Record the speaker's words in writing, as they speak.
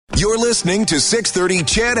You're listening to 630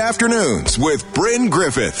 CHED Afternoons with Bryn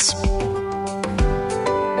Griffiths.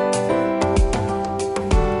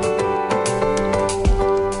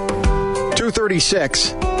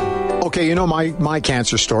 2:36. Okay, you know my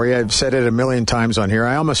cancer story. I've said it a million times on here.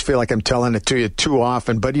 I almost feel like I'm telling it to you too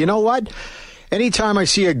often. But you know what? Anytime I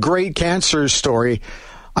see a great cancer story,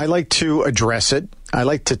 I like to address it. I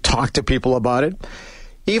like to talk to people about it.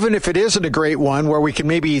 Even if it isn't a great one, where we can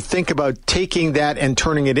maybe think about taking that and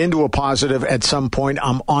turning it into a positive at some point,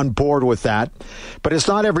 I'm on board with that. But it's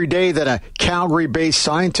not every day that a Calgary-based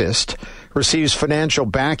scientist receives financial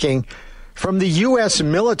backing from the U.S.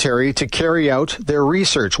 military to carry out their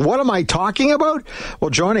research. What am I talking about?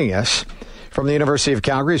 Well, joining us from the University of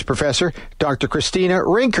Calgary is Professor Dr. Kristina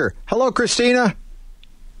Rinker. Hello, Kristina.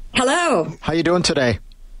 Hello. How you doing today?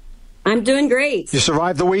 I'm doing great. You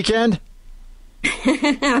survived the weekend?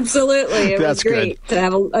 Absolutely. It That's was great to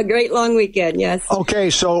have a great long weekend, yes. Okay,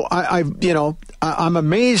 so I'm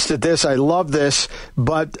amazed at this. I love this.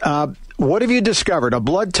 But what have you discovered? A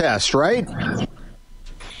blood test, right?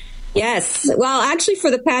 Yes. Well, actually, for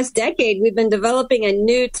the past decade, we've been developing a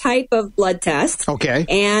new type of blood test. Okay.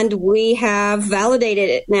 And we have validated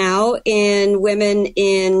it now in women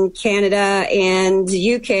in Canada and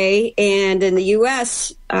UK and in the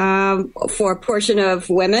U.S. For a portion of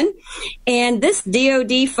women. And this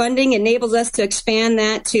DoD funding enables us to expand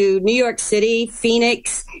that to New York City,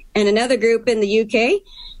 Phoenix, and another group in the UK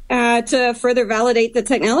to further validate the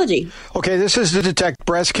technology. Okay, this is to detect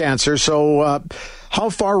breast cancer. So how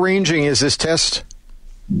far-ranging is this test?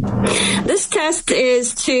 This test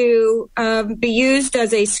is to be used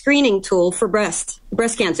as a screening tool for breast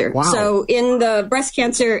cancer. Wow. So in the breast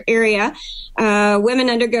cancer area, women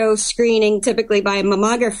undergo screening typically by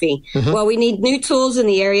mammography. Mm-hmm. Well, we need new tools in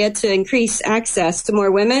the area to increase access to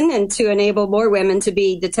more women and to enable more women to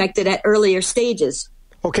be detected at earlier stages.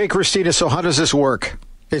 Okay, Kristina, so how does this work?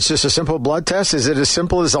 It's just a simple blood test? Is it as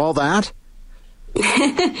simple as all that?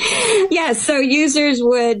 Yes, so users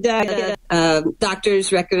would get a doctor's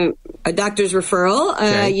referral.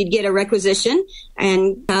 Okay. You'd get a requisition,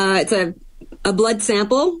 and it's a blood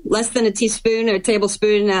sample, less than a teaspoon or a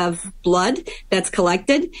tablespoon of blood that's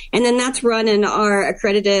collected, and then that's run in our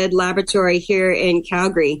accredited laboratory here in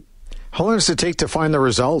Calgary. How long does it take to find the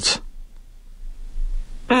results?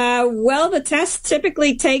 Well, the test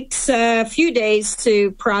typically takes a few days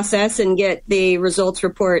to process and get the results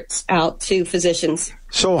reports out to physicians.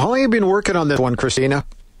 So how long have you been working on this one, Kristina?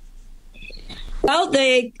 Well,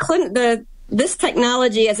 this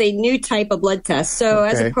technology is a new type of blood test. So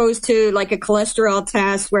as opposed to like a cholesterol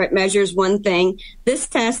test where it measures one thing, this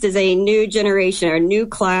test is a new generation or new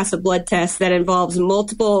class of blood test that involves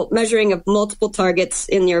measuring of multiple targets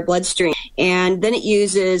in your bloodstream. And then it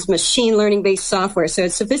uses machine learning based software. So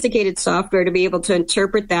it's sophisticated software to be able to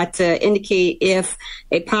interpret that to indicate if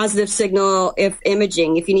a positive signal, if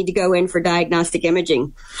you need to go in for diagnostic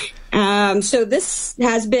imaging. So this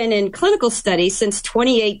has been in clinical studies since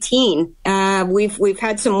 2018. We've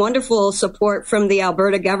had some wonderful support from the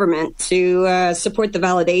Alberta government to support the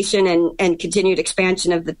validation and continued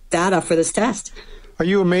expansion of the data for this test. Are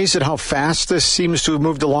you amazed at how fast this seems to have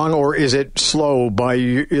moved along, or is it slow by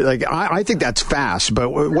you? Like, I think that's fast, but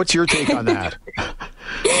what's your take on that?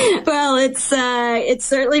 Well, it's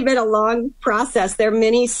certainly been a long process. There are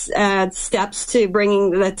many steps to bringing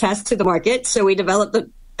the test to the market. So we developed the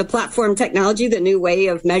platform technology, the new way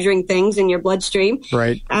of measuring things in your bloodstream.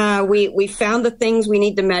 Right. We found the things we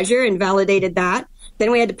need to measure and validated that.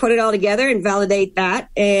 Then we had to put it all together and validate that.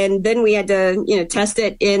 And then we had to, test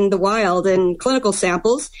it in the wild in clinical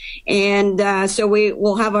samples. And so we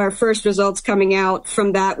will have our first results coming out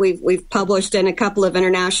from that. We've published in a couple of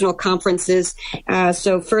international conferences.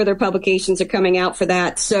 So further publications are coming out for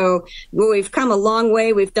that. So we've come a long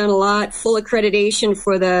way. We've done a lot. Full accreditation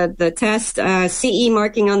for the test, CE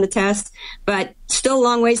marking on the test, but still a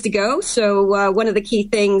long ways to go. So one of the key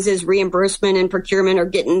things is reimbursement and procurement, or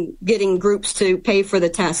getting groups to pay for the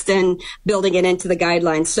test and building it into the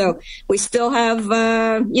guidelines. So we still have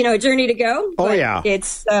a journey to go. Oh, yeah.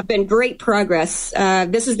 It's been great progress.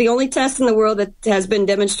 This is the only test in the world that has been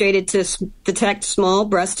demonstrated to detect small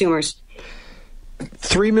breast tumors.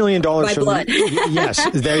 $3 million by from blood. Yes,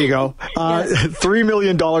 there you go. Yes. $3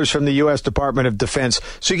 million from the U.S. Department of Defense.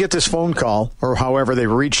 So you get this phone call, or however they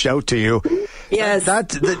reached out to you. Yes.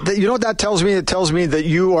 You know what that tells me? It tells me that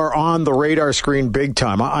you are on the radar screen big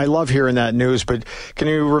time. I love hearing that news, but can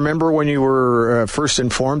you remember when you were first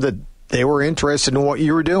informed that they were interested in what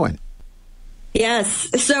you were doing?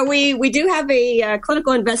 Yes. So we do have a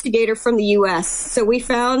clinical investigator from the U.S. So we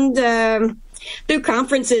found through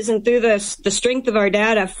conferences and through the strength of our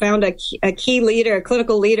data, found a key leader, a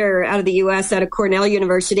clinical leader out of the U.S. out of Cornell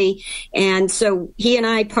University. And so he and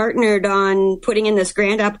I partnered on putting in this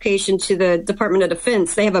grant application to the Department of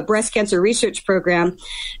Defense. They have a breast cancer research program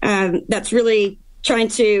that's really trying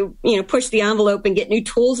to, push the envelope and get new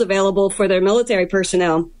tools available for their military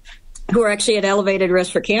personnel who are actually at elevated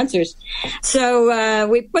risk for cancers. So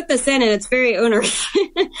we put this in, and it's very onerous.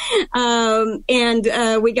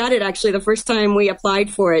 And we got it actually the first time we applied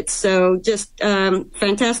for it. So just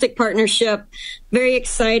fantastic partnership. Very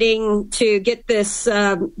exciting to get this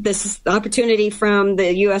this opportunity from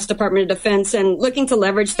the U.S. Department of Defense, and looking to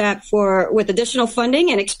leverage that with additional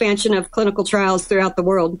funding and expansion of clinical trials throughout the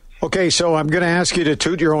world. Okay, so I'm going to ask you to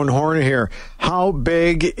toot your own horn here. How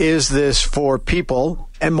big is this for people,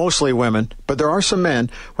 and mostly women, but there are some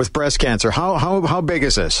men with breast cancer? How big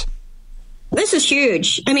is this? This is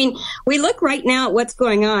huge. I mean, we look right now at what's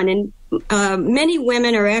going on, and many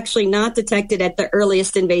women are actually not detected at the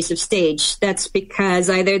earliest invasive stage. That's because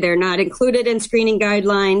either they're not included in screening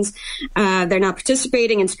guidelines, they're not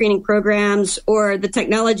participating in screening programs, or the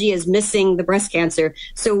technology is missing the breast cancer.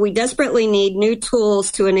 So we desperately need new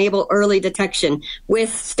tools to enable early detection.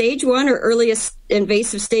 With stage 1 or earliest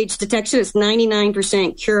invasive stage detection, it's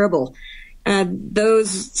 99% curable. Those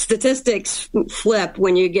statistics flip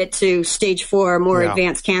when you get to stage 4 or more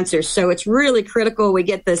advanced cancers. So it's really critical we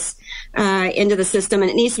get this into the system, and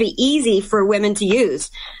it needs to be easy for women to use.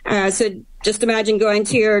 So just imagine going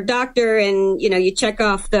to your doctor and, you check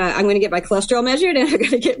off I'm going to get my cholesterol measured and I'm going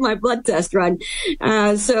to get my blood test run.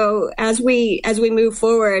 So as we move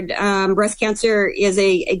forward, breast cancer is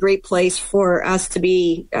a great place for us to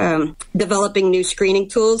be developing new screening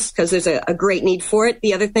tools, because there's a great need for it.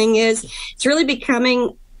 The other thing is it's really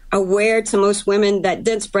becoming aware to most women that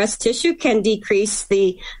dense breast tissue can decrease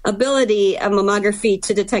the ability of mammography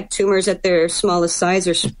to detect tumors at their smallest size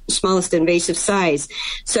or smallest invasive size.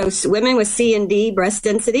 So women with C and D breast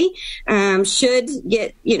density should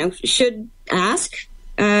ask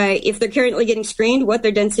if they're currently getting screened what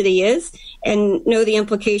their density is, and know the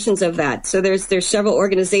implications of that. So there's several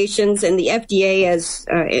organizations, and the FDA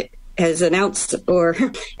has announced or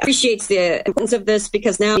appreciates the importance of this,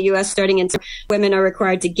 because now in the U.S. starting in women are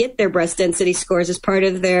required to get their breast density scores as part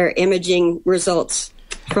of their imaging results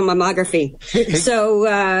from mammography. So,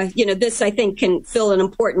 this I think can fill an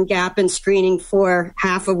important gap in screening for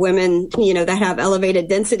half of women, that have elevated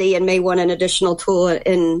density and may want an additional tool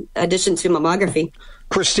in addition to mammography.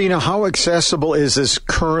 Kristina, how accessible is this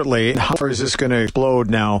currently? How is this going to explode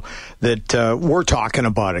now that we're talking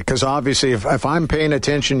about it? Because obviously, if I'm paying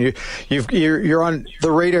attention, you're on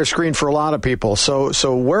the radar screen for a lot of people. So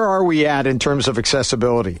where are we at in terms of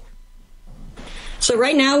accessibility? So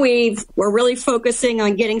right now we're really focusing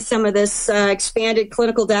on getting some of this expanded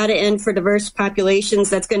clinical data in for diverse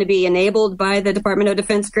populations. That's going to be enabled by the Department of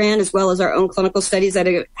Defense grant, as well as our own clinical studies that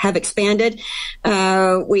have expanded.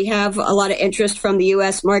 We have a lot of interest from the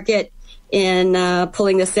U.S. market in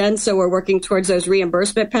pulling this in, so we're working towards those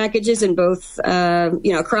reimbursement packages in both,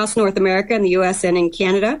 across North America, in the U.S. and in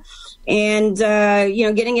Canada. And,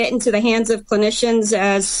 getting it into the hands of clinicians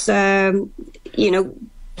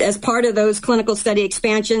as part of those clinical study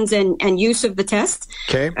expansions and use of the test,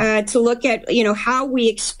 to look at, how we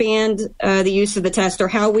expand the use of the test, or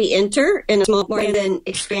how we enter in a small market and then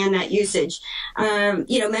expand that usage.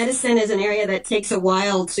 Medicine is an area that takes a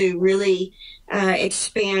while to really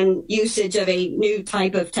expand usage of a new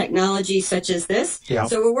type of technology such as this. Yeah.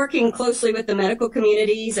 So we're working closely with the medical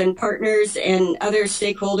communities and partners and other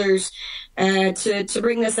stakeholders to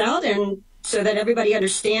bring this out, and so that everybody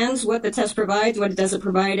understands what the test provides, what it doesn't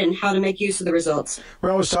provide, and how to make use of the results. We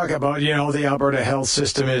always talk about, the Alberta health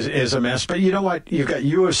system is a mess. But you know what? You've got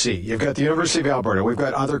U of C. You've got the University of Alberta. We've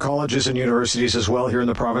got other colleges and universities as well here in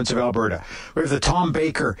the province of Alberta. We have the Tom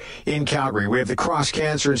Baker in Calgary. We have the Cross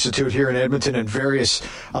Cancer Institute here in Edmonton, and various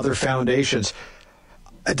other foundations.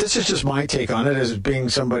 This is just my take on it as being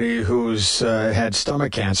somebody who's had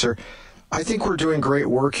stomach cancer. I think we're doing great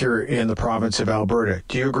work here in the province of Alberta.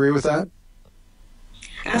 Do you agree with that?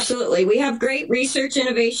 Absolutely. We have great research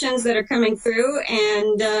innovations that are coming through,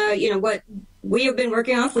 and, what we have been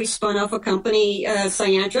working off, we spun off a company,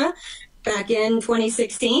 Cyantra, back in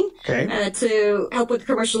 2016 to help with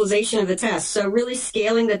commercialization of the test. So really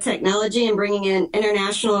scaling the technology and bringing an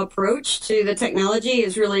international approach to the technology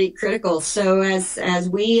is really critical. So as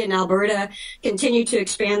we in Alberta continue to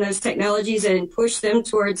expand those technologies and push them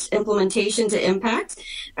towards implementation to impact,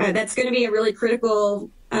 that's going to be a really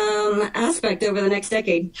critical aspect over the next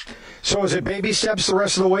decade. So is it baby steps the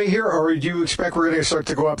rest of the way here, or do you expect we're going to start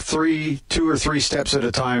to go up 2 or 3 steps at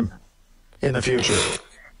a time in the future?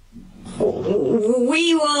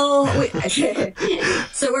 We will.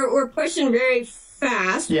 So we're pushing very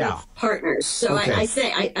fast with partners. So okay.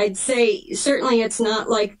 I'd say certainly it's not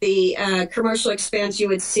like the commercial expense you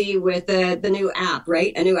would see with the new app,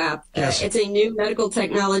 right? A new app. Yes. It's a new medical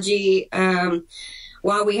technology.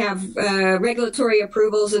 While we have regulatory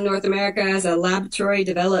approvals in North America as a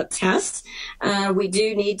laboratory-developed test, we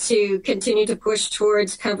do need to continue to push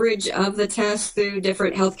towards coverage of the test through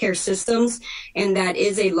different healthcare systems, and that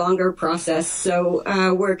is a longer process. So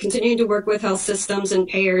we're continuing to work with health systems and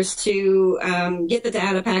payers to get the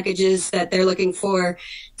data packages that they're looking for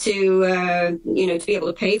to be able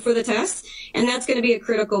to pay for the test, and that's going to be a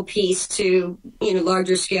critical piece to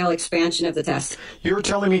larger scale expansion of the test. You're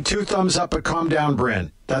telling me 2 thumbs up, but calm down, Bryn.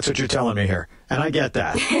 That's what you're telling me here, and I get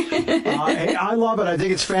that. Hey, I love it. I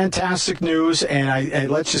think it's fantastic news, and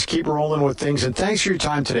let's just keep rolling with things. And thanks for your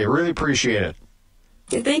time today. Really appreciate it.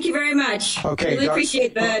 Thank you very much. Okay, really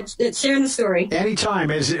appreciate sharing the story.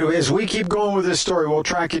 Anytime. As we keep going with this story, we'll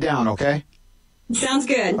track you down. Okay. Sounds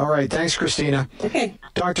good. All right. Thanks, Kristina. Okay.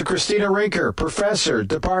 Dr. Kristina Rinker, Professor,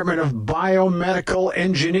 Department of Biomedical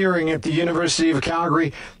Engineering at the University of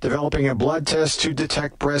Calgary, developing a blood test to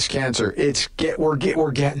detect breast cancer. We're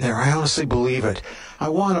getting there. I honestly believe it. I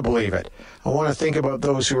want to believe it. I want to think about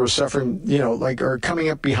those who are suffering, are coming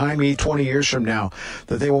up behind me 20 years from now,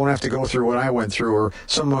 that they won't have to go through what I went through, or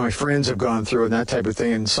some of my friends have gone through, and that type of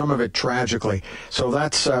thing, and some of it tragically. So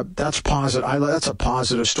that's positive. That's a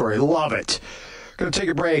positive story. Love it. Going to take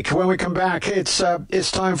a break. When we come back, it's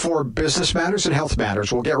time for Business Matters and Health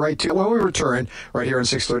Matters. We'll get right to it when we return right here on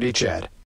 630 CHED.